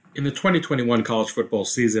In the 2021 college football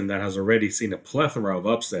season that has already seen a plethora of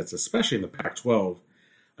upsets, especially in the Pac-12,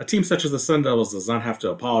 a team such as the Sun Devils does not have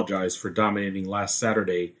to apologize for dominating last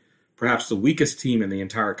Saturday, perhaps the weakest team in the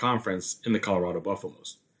entire conference in the Colorado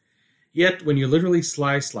Buffaloes. Yet, when you literally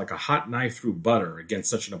slice like a hot knife through butter against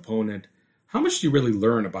such an opponent, how much do you really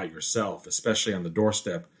learn about yourself, especially on the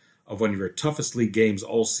doorstep of one of your toughest league games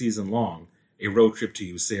all season long, a road trip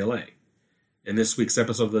to UCLA? In this week's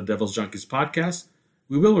episode of the Devils Junkies podcast,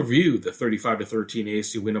 we will review the 35-13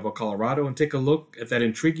 ASU win over Colorado and take a look at that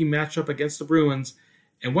intriguing matchup against the Bruins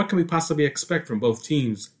and what can we possibly expect from both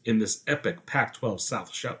teams in this epic Pac-12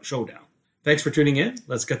 South showdown. Thanks for tuning in.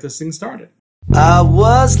 Let's get this thing started. I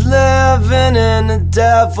was living in a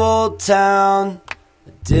devil town.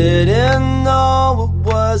 I didn't know it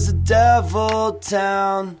was a devil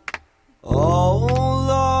town. Oh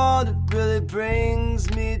Lord, it really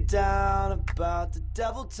brings me down about the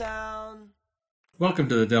devil town. Welcome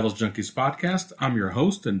to the Devils Junkies podcast. I'm your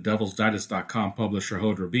host and DevilsDigest.com publisher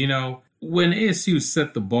Hod Rubino. When ASU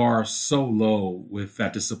set the bar so low with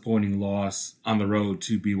that disappointing loss on the road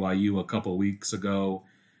to BYU a couple weeks ago,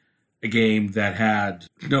 a game that had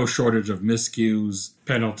no shortage of miscues,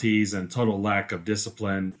 penalties, and total lack of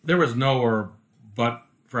discipline, there was nowhere but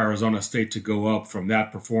for Arizona State to go up from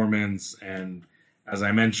that performance. And as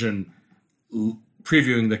I mentioned,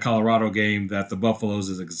 previewing the Colorado game, that the Buffaloes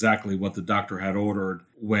is exactly what the doctor had ordered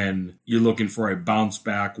when you're looking for a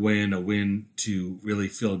bounce-back win, a win to really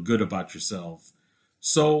feel good about yourself.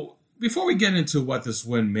 So before we get into what this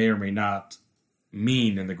win may or may not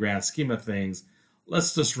mean in the grand scheme of things,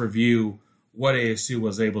 let's just review what ASU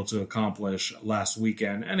was able to accomplish last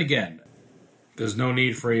weekend. And again, there's no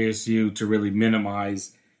need for ASU to really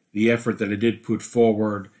minimize the effort that it did put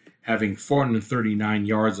forward, having 439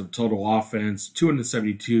 yards of total offense,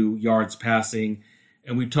 272 yards passing.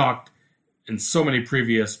 And we talked in so many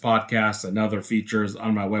previous podcasts and other features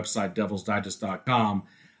on my website, DevilsDigest.com,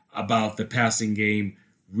 about the passing game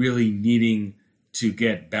really needing to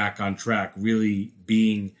get back on track, really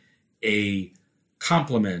being a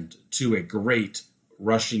complement to a great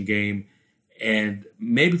rushing game. And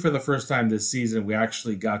maybe for the first time this season, we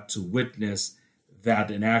actually got to witness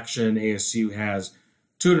that in action. ASU has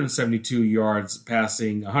 272 yards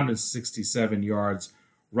passing, 167 yards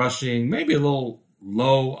rushing, maybe a little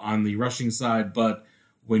low on the rushing side, but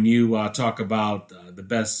when you talk about the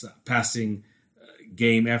best passing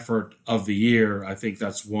game effort of the year, I think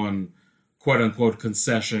that's one quote-unquote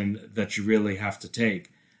concession that you really have to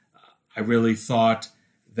take. I really thought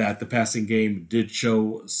that the passing game did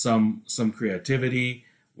show some creativity.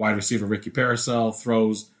 Wide receiver Ricky Paracel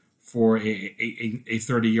throws for a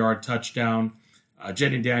 30-yard touchdown.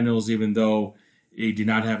 Jayden Daniels, even though he did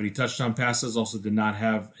not have any touchdown passes, also did not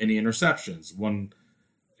have any interceptions. One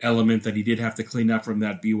element that he did have to clean up from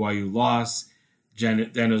that BYU loss,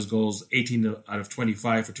 Daniels goes 18 out of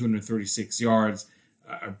 25 for 236 yards,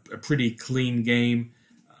 a pretty clean game.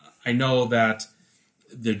 I know that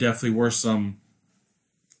there definitely were some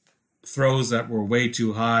throws that were way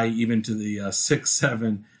too high, even to the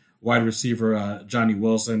 6'7" wide receiver Johnny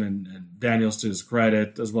Wilson, and Daniels, to his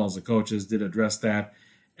credit, as well as the coaches, did address that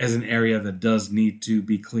as an area that does need to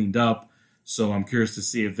be cleaned up. So I'm curious to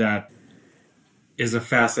see if that is a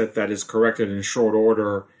facet that is corrected in short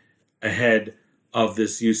order ahead of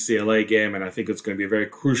this UCLA game, and I think it's going to be a very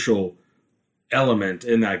crucial element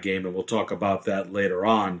in that game, and we'll talk about that later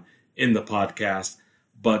on in the podcast.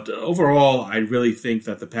 But overall, I really think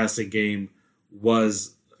that the passing game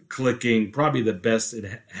was clicking, probably the best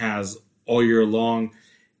it has all year long.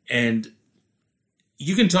 And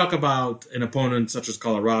you can talk about an opponent such as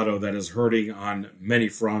Colorado that is hurting on many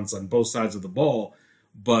fronts on both sides of the ball.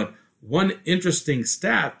 But one interesting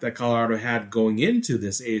stat that Colorado had going into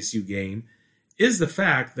this ASU game is the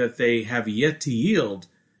fact that they have yet to yield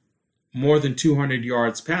more than 200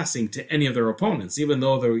 yards passing to any of their opponents, even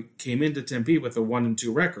though they came into Tempe with a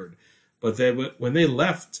 1-2 record. But when they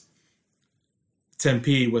left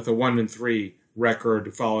Tempe with a 1-3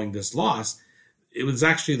 record following this loss, it was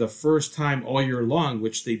actually the first time all year long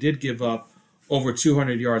which they did give up over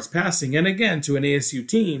 200 yards passing. And again, to an ASU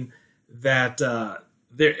team that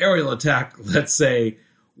their aerial attack, let's say,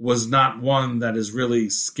 was not one that is really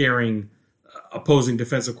scaring opposing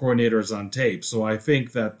defensive coordinators on tape. So I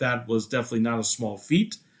think that was definitely not a small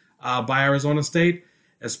feat by Arizona State,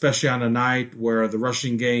 especially on a night where the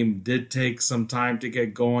rushing game did take some time to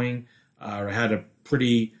get going. Had a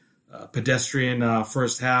pretty pedestrian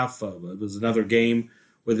first half. It was another game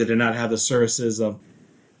where they did not have the services of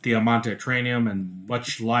Diamante Tranium, and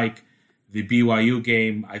much like the BYU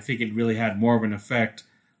game, I think it really had more of an effect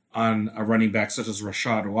on a running back such as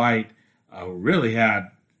Rachaad White, who really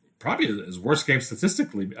had probably his worst game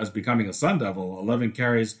statistically as becoming a Sun Devil, 11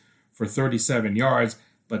 carries for 37 yards.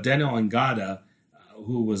 But Daniel Ngata,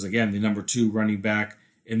 who was, again, the number 2 running back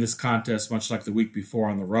in this contest, much like the week before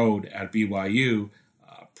on the road at BYU,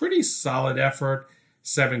 pretty solid effort,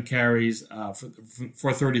 7 carries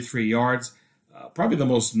for 33 yards. Probably the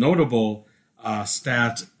most notable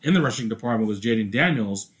stat in the rushing department was Jaden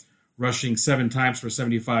Daniels, rushing 7 times for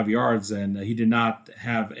 75 yards, and he did not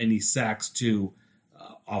have any sacks to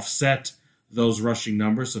offset those rushing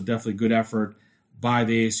numbers. So definitely good effort by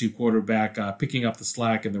the ASU quarterback, picking up the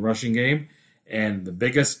slack in the rushing game. And the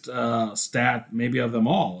biggest stat, maybe of them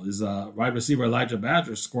all, is wide receiver Elijah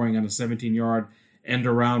Badger scoring on a 17-yard end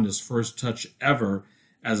around, his first touch ever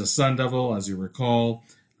as a Sun Devil. As you recall,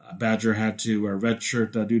 Badger had to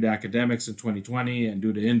redshirt due to academics in 2020, and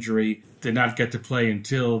due to injury, did not get to play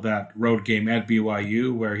until that road game at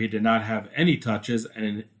BYU, where he did not have any touches.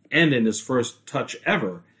 And in his first touch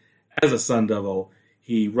ever as a Sun Devil,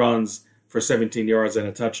 he runs for 17 yards and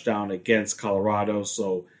a touchdown against Colorado.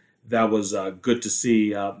 So that was good to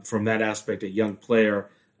see from that aspect, a young player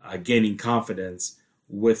gaining confidence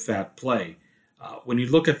with that play. When you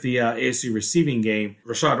look at the ASU receiving game,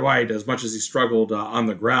 Rachaad White, as much as he struggled on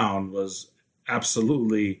the ground, was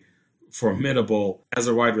absolutely formidable as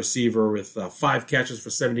a wide receiver with 5 catches for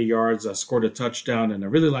 70 yards, scored a touchdown, and I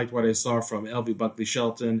really liked what I saw from LV Buckley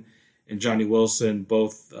Shelton and Johnny Wilson,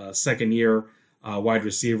 both second-year wide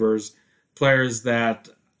receivers, players that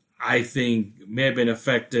I think may have been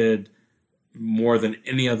affected more than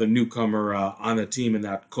any other newcomer on the team in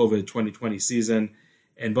that COVID 2020 season.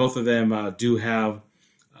 And both of them do have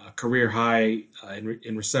career high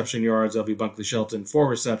in reception yards. LV Buckley Shelton, 4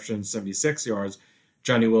 receptions, 76 yards.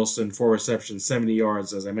 Johnny Wilson, 4 receptions, 70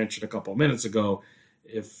 yards. As I mentioned a couple of minutes ago,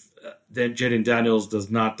 if Jaden Daniels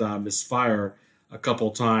does not misfire a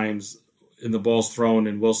couple times in the balls thrown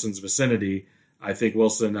in Wilson's vicinity, I think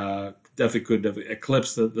Wilson definitely could have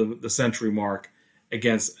eclipsed the century mark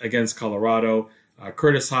against Colorado.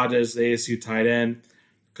 Curtis Hodges, the ASU tight end,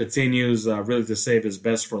 continues really to save his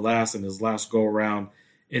best for last in his last go-around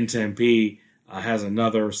in Tempe. Has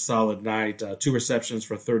another solid night, 2 receptions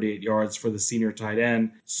for 38 yards for the senior tight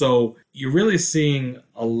end. So you're really seeing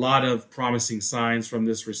a lot of promising signs from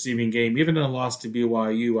this receiving game. Even in a loss to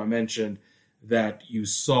BYU, I mentioned that you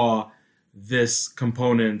saw this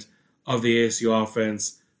component of the ASU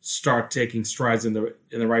offense start taking strides in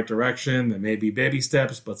the right direction. There may be baby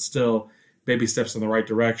steps, but still baby steps in the right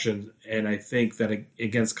direction. And I think that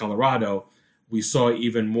against Colorado, we saw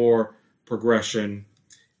even more progression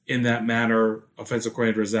in that manner. Offensive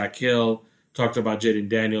coordinator Zach Hill talked about Jaden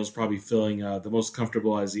Daniels probably feeling the most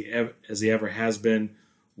comfortable as he ever has been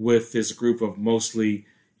with this group of mostly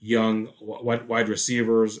young wide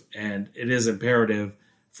receivers. And it is imperative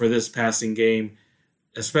for this passing game,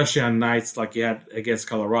 especially on nights like you had against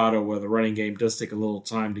Colorado, where the running game does take a little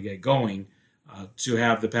time to get going, to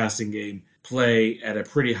have the passing game play at a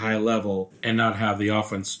pretty high level and not have the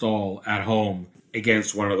offense stall at home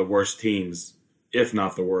against one of the worst teams, if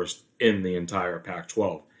not the worst, in the entire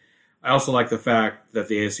Pac-12. I also like the fact that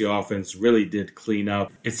the ASU offense really did clean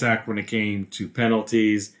up its act when it came to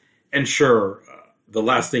penalties. And sure, the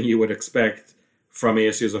last thing you would expect from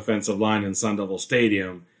ASU's offensive line in Sun Devil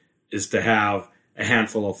Stadium is to have a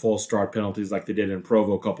handful of false start penalties like they did in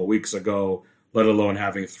Provo a couple weeks ago, let alone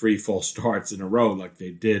having 3 false starts in a row like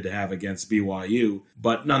they did have against BYU.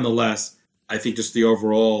 But nonetheless, I think just the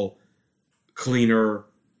overall cleaner,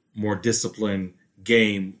 more disciplined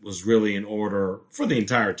game was really in order for the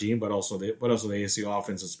entire team, but also the ASU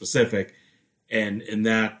offense in specific. And in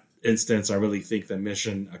that instance, I really think the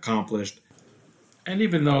mission accomplished. And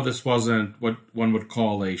even though this wasn't what one would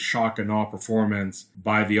call a shock and awe performance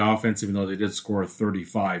by the offense, even though they did score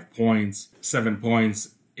 35 points, 7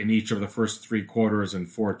 points in each of the first 3 quarters and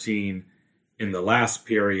 14 in the last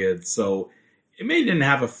period. So it may didn't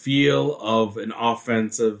have a feel of an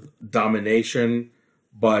offensive domination,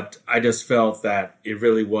 but I just felt that it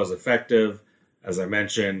really was effective. As I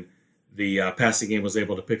mentioned, the passing game was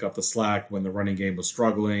able to pick up the slack when the running game was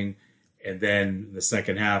struggling. And then in the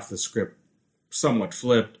second half, the script somewhat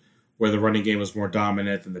flipped, where the running game was more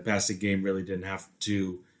dominant and the passing game really didn't have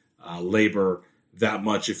to labor that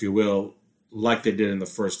much, if you will, like they did in the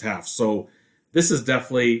first half. So this is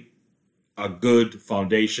definitely a good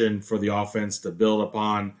foundation for the offense to build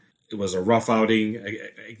upon. It was a rough outing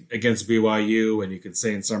against BYU, and you could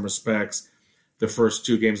say in some respects the first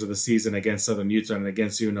 2 games of the season against Southern Utah and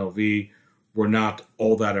against UNLV were not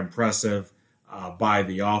all that impressive by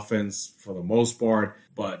the offense for the most part.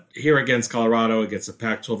 But here against Colorado, against a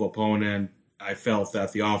Pac-12 opponent, I felt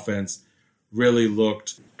that the offense really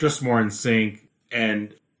looked just more in sync.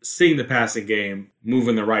 And seeing the passing game move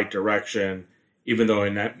in the right direction, even though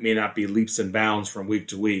it may not be leaps and bounds from week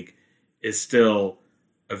to week, is still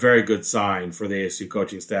a very good sign for the ASU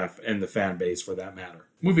coaching staff and the fan base for that matter.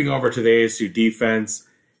 Moving over to the ASU defense,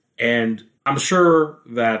 and I'm sure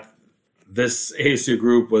that this ASU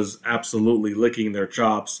group was absolutely licking their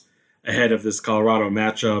chops ahead of this Colorado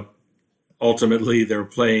matchup. Ultimately, they're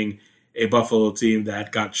playing a Buffalo team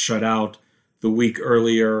that got shut out the week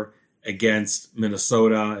earlier against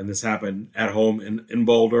Minnesota, and this happened at home in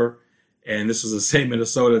Boulder. And this was the same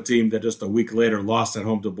Minnesota team that just a week later lost at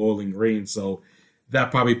home to Bowling Green. So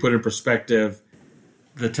that probably put in perspective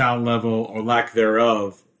the talent level or lack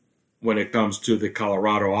thereof when it comes to the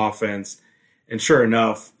Colorado offense. And sure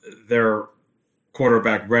enough, their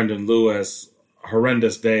quarterback, Brendan Lewis,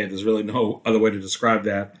 horrendous day. There's really no other way to describe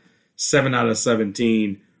that. 7 out of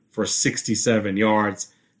 17 for 67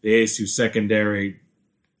 yards. The ASU secondary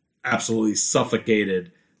absolutely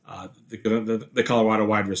suffocated the Colorado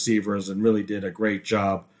wide receivers and really did a great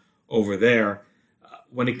job over there.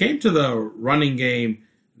 When it came to the running game,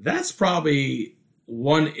 that's probably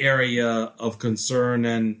one area of concern.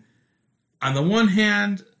 And on the one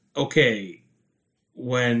hand, okay,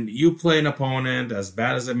 when you play an opponent, as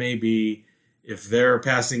bad as it may be, if their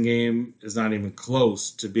passing game is not even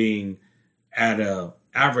close to being at a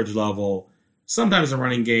average level, sometimes the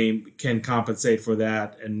running game can compensate for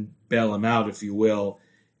that and bail them out, if you will.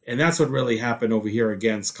 And that's what really happened over here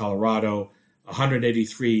against Colorado,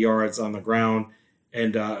 183 yards on the ground.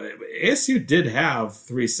 And ASU did have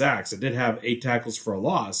 3 sacks. It did have 8 tackles for a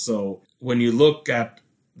loss. So when you look at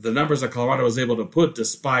the numbers that Colorado was able to put,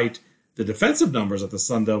 despite the defensive numbers that the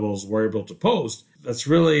Sun Devils were able to post, that's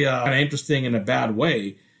really kind of interesting in a bad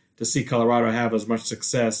way to see Colorado have as much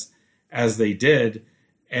success as they did.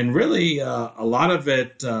 And really, a lot of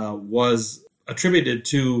it was attributed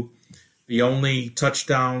to the only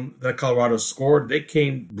touchdown that Colorado scored. They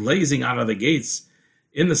came blazing out of the gates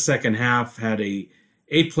in the second half, had a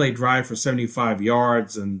 8-play drive for 75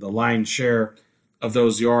 yards, and the lion's share of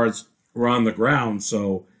those yards were on the ground.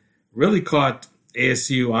 So really caught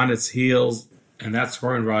ASU on its heels, and that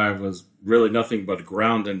scoring drive was really nothing but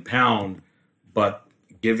ground and pound. But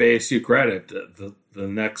give ASU credit. The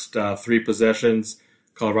next 3 possessions,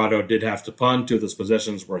 Colorado did have to punt. 2 of those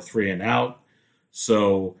possessions were 3 and out.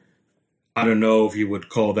 So I don't know if you would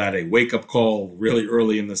call that a wake-up call really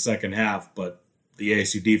early in the second half, but the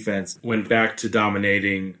ASU defense went back to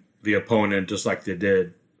dominating the opponent just like they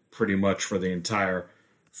did pretty much for the entire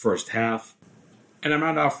first half. And I'm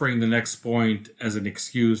not offering the next point as an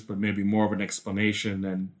excuse, but maybe more of an explanation,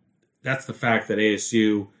 and that's the fact that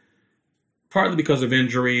ASU, partly because of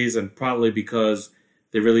injuries and probably because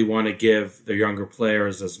they really want to give their younger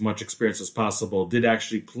players as much experience as possible, did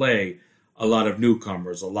actually play a lot of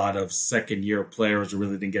newcomers, a lot of second-year players who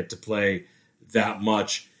really didn't get to play that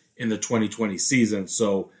much in the 2020 season.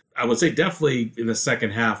 So I would say definitely in the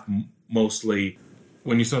second half, mostly,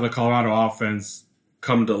 when you saw the Colorado offense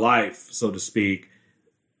come to life, so to speak,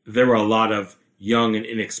 there were a lot of young and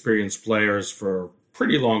inexperienced players for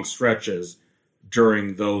pretty long stretches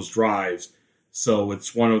during those drives. So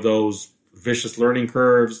it's one of those vicious learning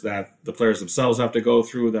curves that the players themselves have to go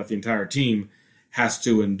through, that the entire team has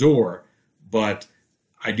to endure. But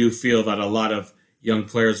I do feel that a lot of young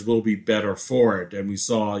players will be better for it. And we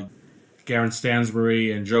saw Garen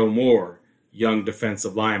Stansbury and Joe Moore, young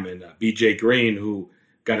defensive linemen. B.J. Green, who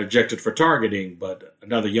got ejected for targeting, but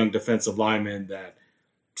another young defensive lineman that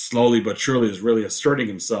slowly but surely is really asserting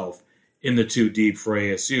himself in the 2 deep for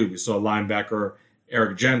ASU. We saw linebacker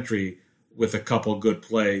Eric Gentry with a couple good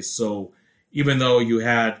plays. So even though you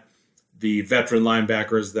had the veteran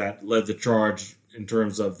linebackers that led the charge in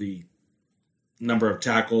terms of the number of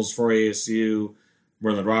tackles for ASU,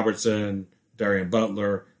 Merlin Robertson, Darian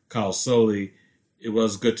Butler, Kyle Soley, it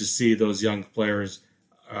was good to see those young players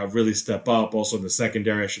really step up. Also in the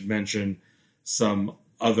secondary, I should mention some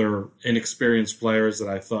other inexperienced players that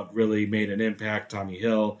I thought really made an impact, Tommy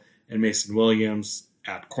Hill and Mason Williams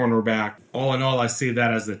at cornerback. All in all, I see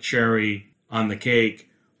that as the cherry on the cake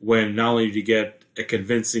when not only do you get a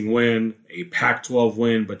convincing win, a Pac-12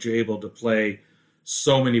 win, but you're able to play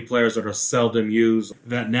so many players that are seldom used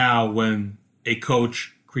that now when a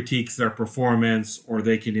coach critiques their performance or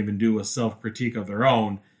they can even do a self-critique of their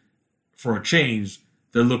own for a change,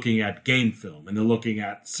 they're looking at game film and they're looking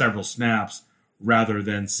at several snaps rather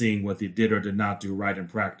than seeing what they did or did not do right in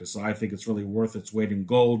practice. So I think it's really worth its weight in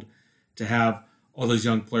gold to have all those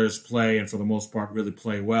young players play and for the most part really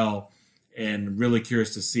play well, and really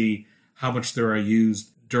curious to see how much they are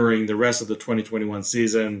used during the rest of the 2021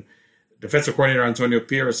 season. defensive coordinator Antonio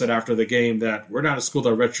Pierce said after the game that we're not a school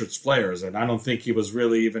that redshirts players, and I don't think he was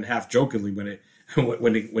really even half jokingly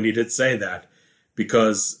when he did say that,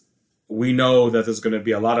 because we know that there's going to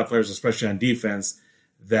be a lot of players, especially on defense,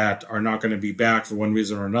 that are not going to be back for one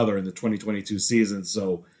reason or another in the 2022 season.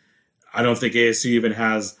 So I don't think ASU even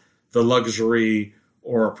has the luxury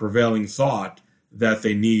or a prevailing thought that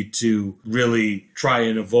they need to really try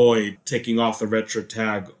and avoid taking off the redshirt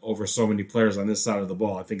tag over so many players on this side of the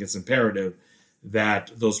ball. I think it's imperative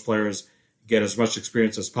that those players get as much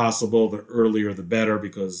experience as possible. The earlier, the better,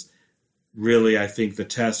 because really I think the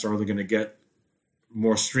tests are only going to get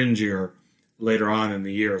more stringent later on in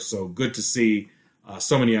the year. So good to see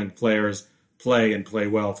so many young players play and play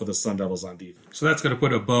well for the Sun Devils on defense. So that's going to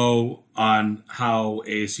put a bow on how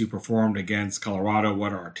ASU performed against Colorado,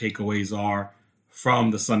 what our takeaways are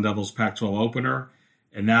from the Sun Devils Pac-12 opener.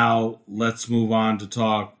 And now let's move on to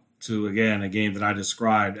talk to, again, a game that I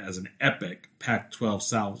described as an epic Pac-12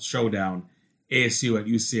 South showdown, ASU at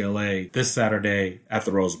UCLA this Saturday at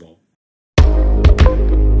the Rose Bowl.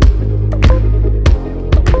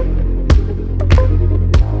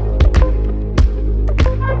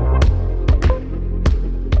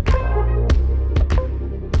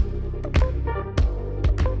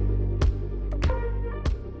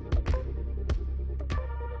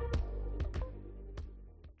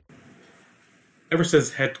 Ever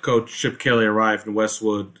since head coach Chip Kelly arrived in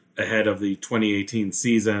Westwood ahead of the 2018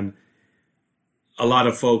 season, a lot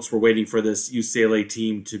of folks were waiting for this UCLA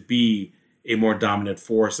team to be a more dominant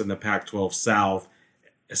force in the Pac-12 South,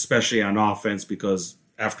 especially on offense, because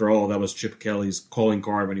after all, that was Chip Kelly's calling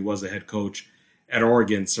card when he was a head coach at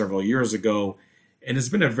Oregon several years ago. And it's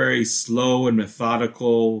been a very slow and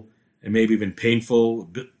methodical and maybe even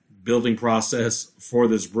painful building process for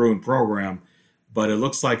this Bruin program. But it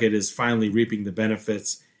looks like it is finally reaping the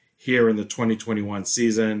benefits here in the 2021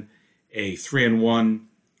 season. A 3-1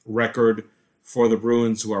 record for the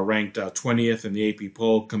Bruins, who are ranked 20th in the AP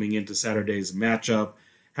poll coming into Saturday's matchup.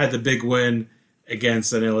 Had the big win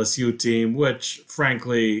against an LSU team, which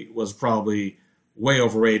frankly was probably way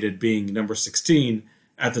overrated, being number 16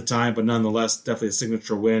 at the time, but nonetheless definitely a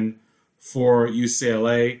signature win for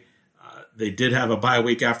UCLA. They did have a bye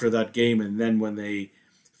week after that game, and then when they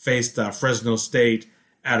faced Fresno State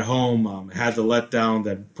at home, had the letdown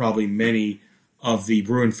that probably many of the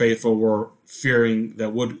Bruin faithful were fearing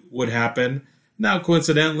that would happen. Now,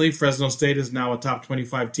 coincidentally, Fresno State is now a top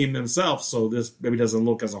 25 team themselves, so this maybe doesn't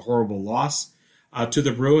look as a horrible loss to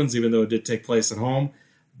the Bruins, even though it did take place at home.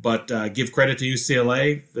 But give credit to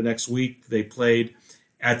UCLA. The next week, they played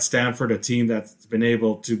at Stanford, a team that's been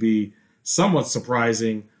able to be somewhat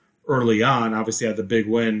surprising early on. Obviously, had the big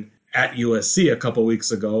win at USC a couple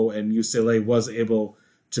weeks ago, and UCLA was able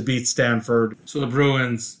to beat Stanford. So the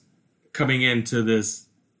Bruins coming into this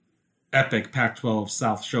epic Pac-12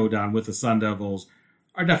 South showdown with the Sun Devils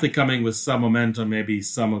are definitely coming with some momentum, maybe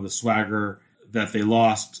some of the swagger that they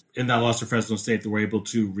lost in that loss to Fresno State, they were able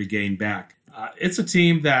to regain back. It's a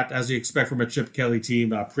team that, as you expect from a Chip Kelly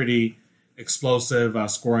team, pretty explosive,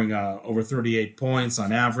 scoring over 38 points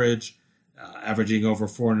on average, averaging over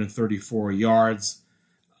 434 yards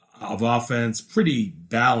of offense, pretty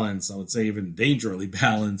balanced, I would say even dangerously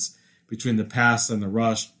balanced between the pass and the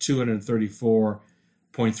rush,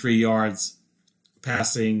 234.3 yards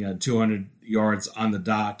passing, 200 yards on the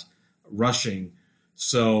dot rushing.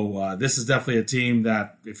 So this is definitely a team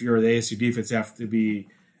that if you're the ASU defense, you have to be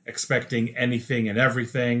expecting anything and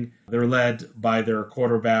everything. They're led by their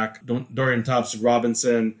quarterback, Dorian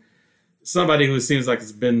Thompson-Robinson, somebody who seems like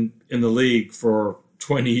has been in the league for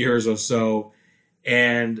 20 years or so.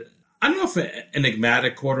 And I don't know if an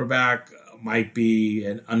enigmatic quarterback might be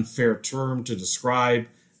an unfair term to describe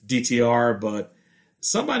DTR, but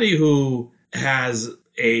somebody who has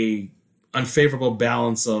a unfavorable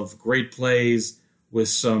balance of great plays with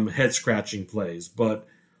some head-scratching plays. But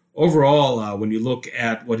overall, when you look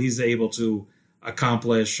at what he's able to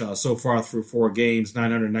accomplish so far through 4 games,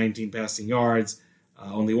 919 passing yards,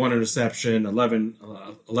 only 1 interception,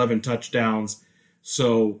 11 touchdowns.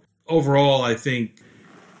 So overall, I think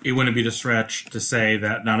it wouldn't be a stretch to say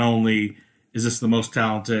that not only is this the most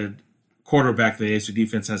talented quarterback the ASU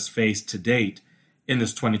defense has faced to date in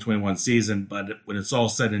this 2021 season, but when it's all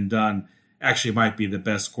said and done, actually might be the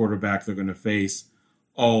best quarterback they're going to face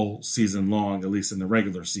all season long, at least in the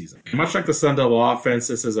regular season. Much like the Sun Devil offense,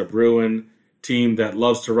 this is a Bruin team that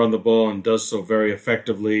loves to run the ball and does so very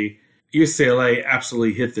effectively. UCLA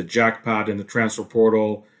absolutely hit the jackpot in the transfer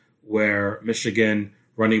portal, where Michigan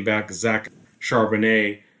running back Zach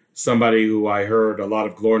Charbonnet, somebody who I heard a lot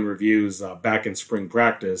of glowing reviews back in spring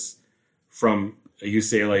practice from a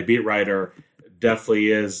UCLA beat writer,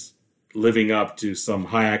 definitely is living up to some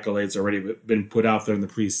high accolades already been put out there in the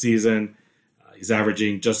preseason. He's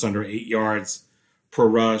averaging just under 8 yards per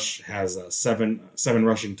rush, has seven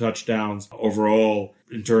rushing touchdowns. Overall,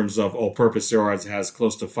 in terms of all-purpose yards, has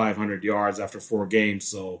close to 500 yards after 4 games.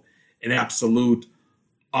 So an absolute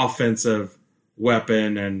offensive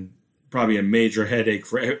weapon and probably a major headache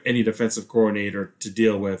for any defensive coordinator to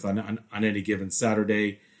deal with on any given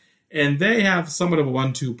Saturday. And they have somewhat of a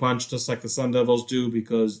 1-2 punch, just like the Sun Devils do,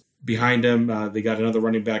 because behind him, they got another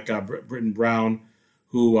running back, Britton Brown,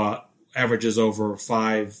 who averages over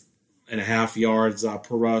 5.5 yards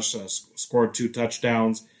per rush, scored 2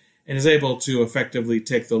 touchdowns, and is able to effectively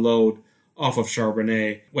take the load off of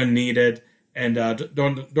Charbonnet when needed. And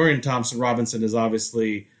Dorian Thompson-Robinson is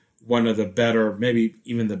obviously one of the better, maybe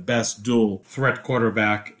even the best dual threat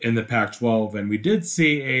quarterback in the Pac-12. And we did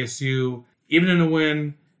see ASU, even in a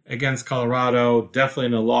win against Colorado, definitely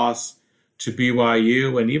in a loss to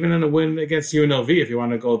BYU, and even in a win against UNLV, if you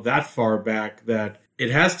want to go that far back, that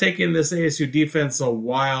it has taken this ASU defense a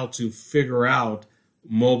while to figure out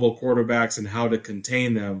mobile quarterbacks and how to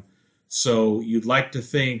contain them. So you'd like to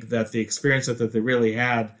think that the experience that they really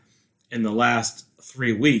had in the last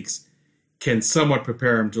 3 weeks can somewhat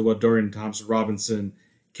prepare him to what Dorian Thompson-Robinson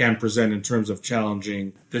can present in terms of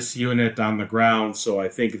challenging this unit on the ground. So I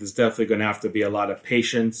think there's definitely going to have to be a lot of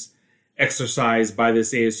patience exercised by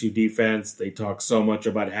this ASU defense. They talk so much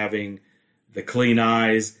about having the clean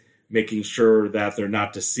eyes, making sure that they're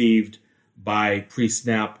not deceived by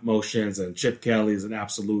pre-snap motions, and Chip Kelly is an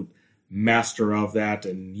absolute master of that,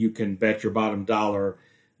 and you can bet your bottom dollar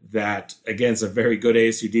that against a very good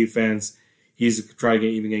ASU defense, he's trying to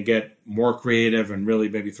even get more creative and really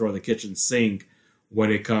maybe throw the kitchen sink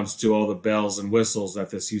when it comes to all the bells and whistles that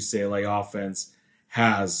this UCLA offense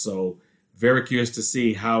has. So very curious to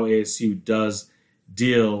see how ASU does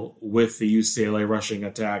deal with the UCLA rushing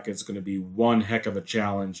attack. It's going to be one heck of a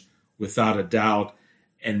challenge without a doubt,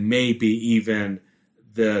 and maybe even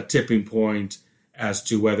the tipping point as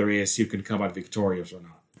to whether ASU can come out victorious or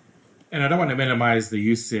not. And I don't want to minimize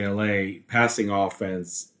the UCLA passing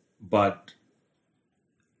offense, but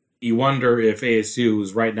you wonder if ASU,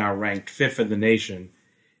 who's right now ranked 5th in the nation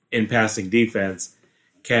in passing defense,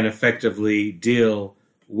 can effectively deal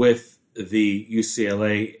with the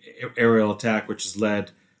UCLA aerial attack, which is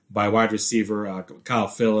led by wide receiver Kyle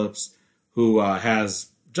Phillips, who has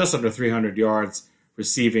just under 300 yards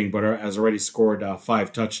receiving, but has already scored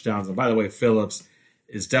 5 touchdowns. And by the way, Phillips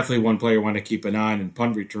is definitely one player you want to keep an eye on in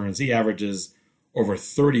punt returns. He averages over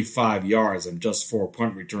 35 yards and just 4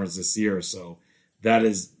 punt returns this year. So that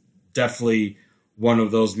is definitely one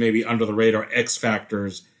of those maybe under the radar X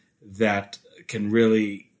factors that can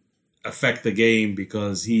really affect the game,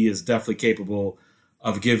 because he is definitely capable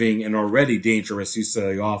of giving an already dangerous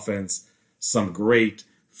UCLA offense some great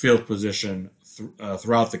field position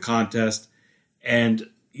throughout the contest. And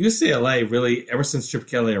UCLA really, ever since Chip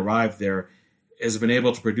Kelly arrived there, has been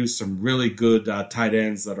able to produce some really good tight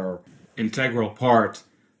ends that are integral part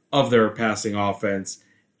of their passing offense.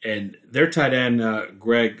 And their tight end,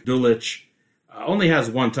 Greg Dulcich, only has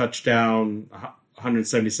 1 touchdown,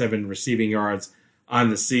 177 receiving yards on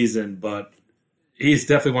the season, but he's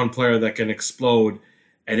definitely one player that can explode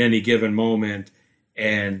at any given moment.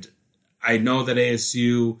 And I know that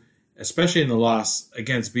ASU, especially in the loss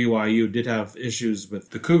against BYU, did have issues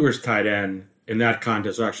with the Cougars tight end in that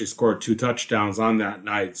contest, who actually scored 2 touchdowns on that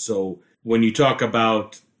night. So when you talk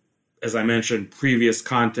about, as I mentioned, previous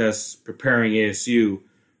contests preparing ASU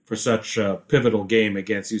for such a pivotal game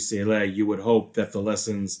against UCLA, you would hope that the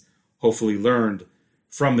lessons hopefully learned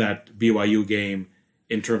from that BYU game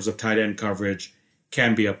in terms of tight end coverage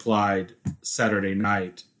can be applied Saturday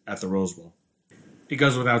night at the Rose Bowl. It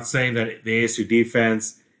goes without saying that the ASU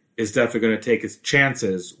defense is definitely going to take its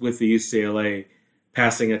chances with the UCLA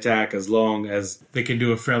passing attack, as long as they can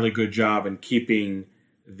do a fairly good job in keeping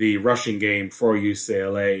the rushing game for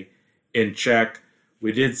UCLA in check.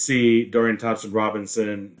 We did see Dorian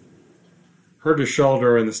Thompson-Robinson hurt his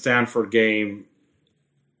shoulder in the Stanford game,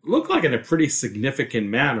 look like in a pretty significant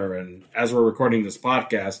manner. And as we're recording this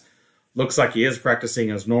podcast, looks like he is practicing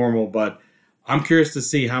as normal. But I'm curious to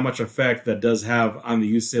see how much effect that does have on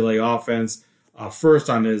the UCLA offense. First,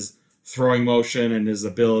 on his throwing motion and his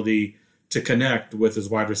ability to connect with his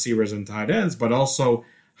wide receivers and tight ends, but also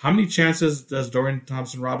how many chances does Dorian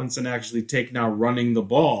Thompson-Robinson actually take now running the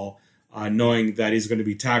ball, knowing that he's going to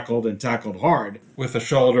be tackled and tackled hard with a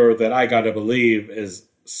shoulder that I got to believe is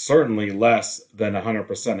certainly less than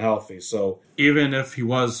 100% healthy. So even if he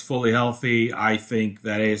was fully healthy, I think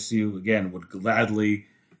that ASU, again, would gladly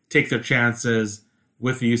take their chances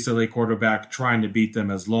with the UCLA quarterback trying to beat them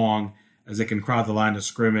as long as they can crowd the line of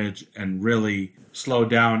scrimmage and really slow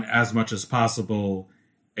down as much as possible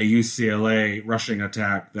a UCLA rushing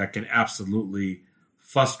attack that can absolutely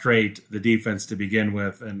frustrate the defense to begin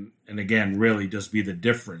with and again, really just be the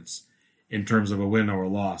difference in terms of a win or a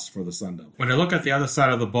loss for the Sun Devils. When I look at the other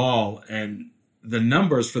side of the ball, and the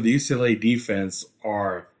numbers for the UCLA defense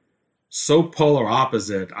are so polar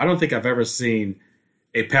opposite, I don't think I've ever seen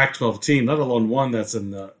a Pac-12 team, let alone one that's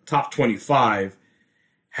in the top 25,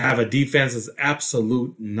 have a defense that's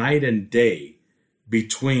absolute night and day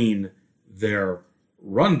between their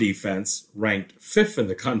run defense, ranked 5th in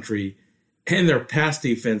the country, and their pass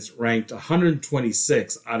defense, ranked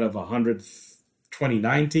 126 out of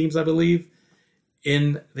 129 teams, I believe,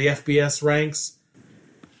 in the FBS ranks.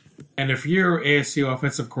 And if you're ASU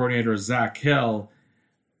offensive coordinator Zach Hill,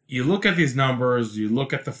 you look at these numbers, you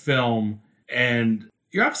look at the film, and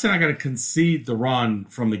you're obviously not going to concede the run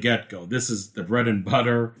from the get-go. This is the bread and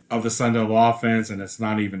butter of the Sun Devil offense, and it's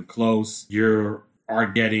not even close. You are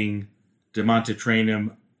getting DeMonte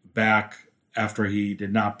Traynham back after he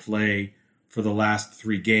did not play for the last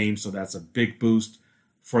 3 games, so that's a big boost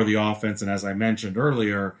for the offense. And as I mentioned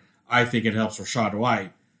earlier, I think it helps Rachaad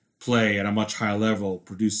White play at a much higher level,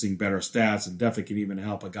 producing better stats, and definitely can even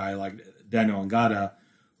help a guy like Daniel Ngata,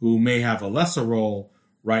 who may have a lesser role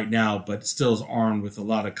right now, but still is armed with a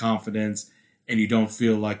lot of confidence, and you don't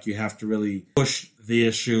feel like you have to really push the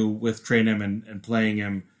issue with Traynham and playing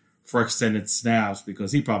him for extended snaps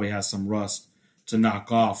because he probably has some rust to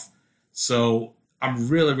knock off. So I'm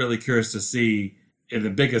really, really curious to see in the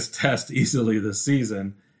biggest test easily this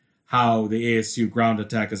season how the ASU ground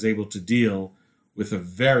attack is able to deal with a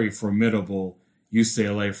very formidable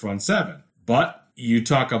UCLA front seven. But you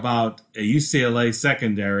talk about a UCLA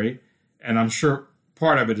secondary, and I'm sure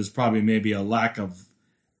part of it is probably maybe a lack of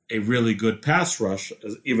a really good pass rush,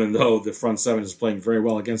 even though the front seven is playing very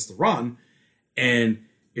well against the run. And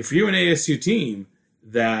if you're an ASU team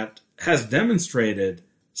that has demonstrated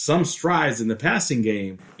some strides in the passing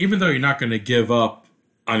game, even though you're not going to give up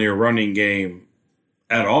on your running game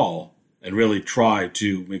at all and really try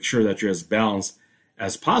to make sure that you're as balanced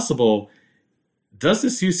as possible, does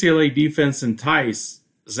this UCLA defense entice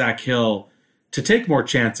Zach Hill to take more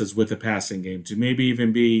chances with the passing game, to maybe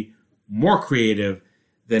even be more creative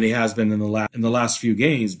than he has been in the last few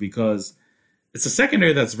games? Because it's a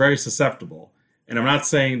secondary that's very susceptible. And I'm not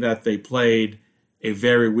saying that they played a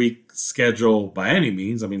very weak schedule by any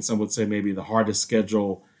means. I mean, some would say maybe the hardest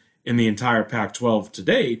schedule in the entire Pac-12 to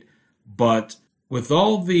date. But with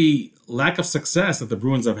all the lack of success that the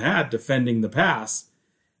Bruins have had defending the pass,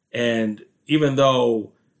 and even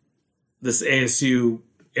though this ASU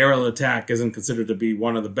aerial attack isn't considered to be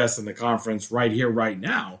one of the best in the conference right here, right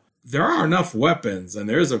now, there are enough weapons, and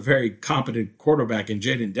there is a very competent quarterback in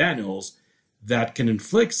Jayden Daniels that can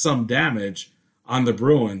inflict some damage on the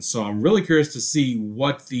Bruins. So I'm really curious to see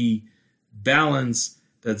what the balance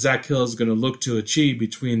that Zach Hill is going to look to achieve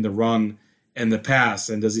between the run and the pass.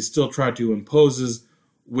 And does he still try to impose his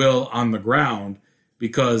will on the ground?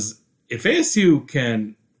 Because if ASU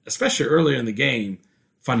can, especially earlier in the game,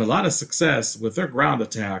 find a lot of success with their ground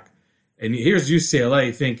attack, and here's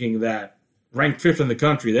UCLA thinking that ranked 5th in the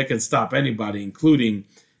country, they can stop anybody, including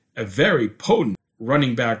a very potent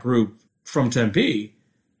running back group from Tempe.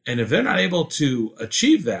 And if they're not able to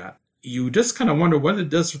achieve that, you just kind of wonder what it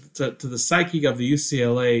does to the psyche of the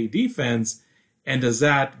UCLA defense, and does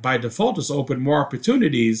that, by default, just open more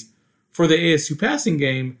opportunities for the ASU passing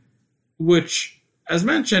game, which, as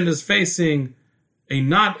mentioned, is facing a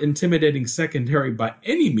not intimidating secondary by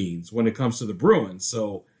any means when it comes to the Bruins.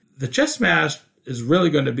 So the chess match is really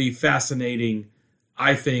going to be fascinating,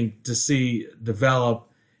 I think, to see develop,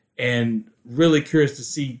 and really curious to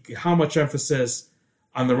see how much emphasis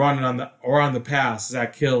on the run and on the pass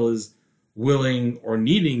Zach Hill is willing or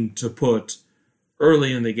needing to put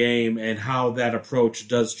early in the game, and how that approach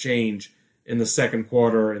does change in the second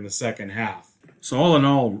quarter, in the second half. So all in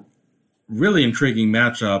all, really intriguing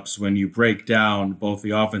matchups when you break down both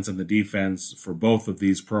the offense and the defense for both of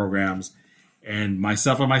these programs. And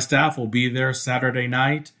myself and my staff will be there Saturday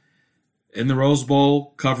night in the Rose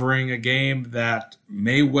Bowl covering a game that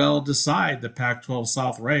may well decide the Pac-12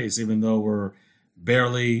 South race, even though we're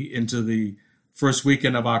barely into the first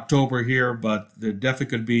weekend of October here. But there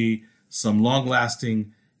definitely could be some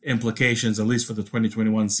long-lasting implications, at least for the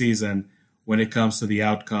 2021 season, when it comes to the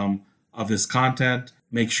outcome of this content.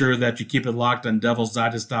 Make sure that you keep it locked on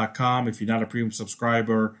DevilsDigest.com. If you're not a premium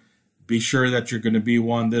subscriber, be sure that you're going to be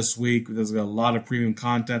one this week. There's a lot of premium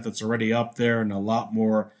content that's already up there, and a lot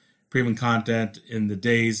more premium content in the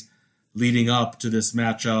days leading up to this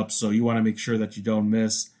matchup. So you want to make sure that you don't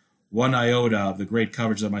miss one iota of the great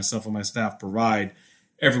coverage that myself and my staff provide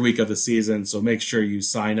every week of the season. So make sure you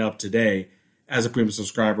sign up today as a premium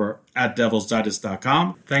subscriber at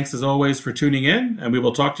devilsdigest.com. Thanks as always for tuning in, and we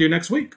will talk to you next week.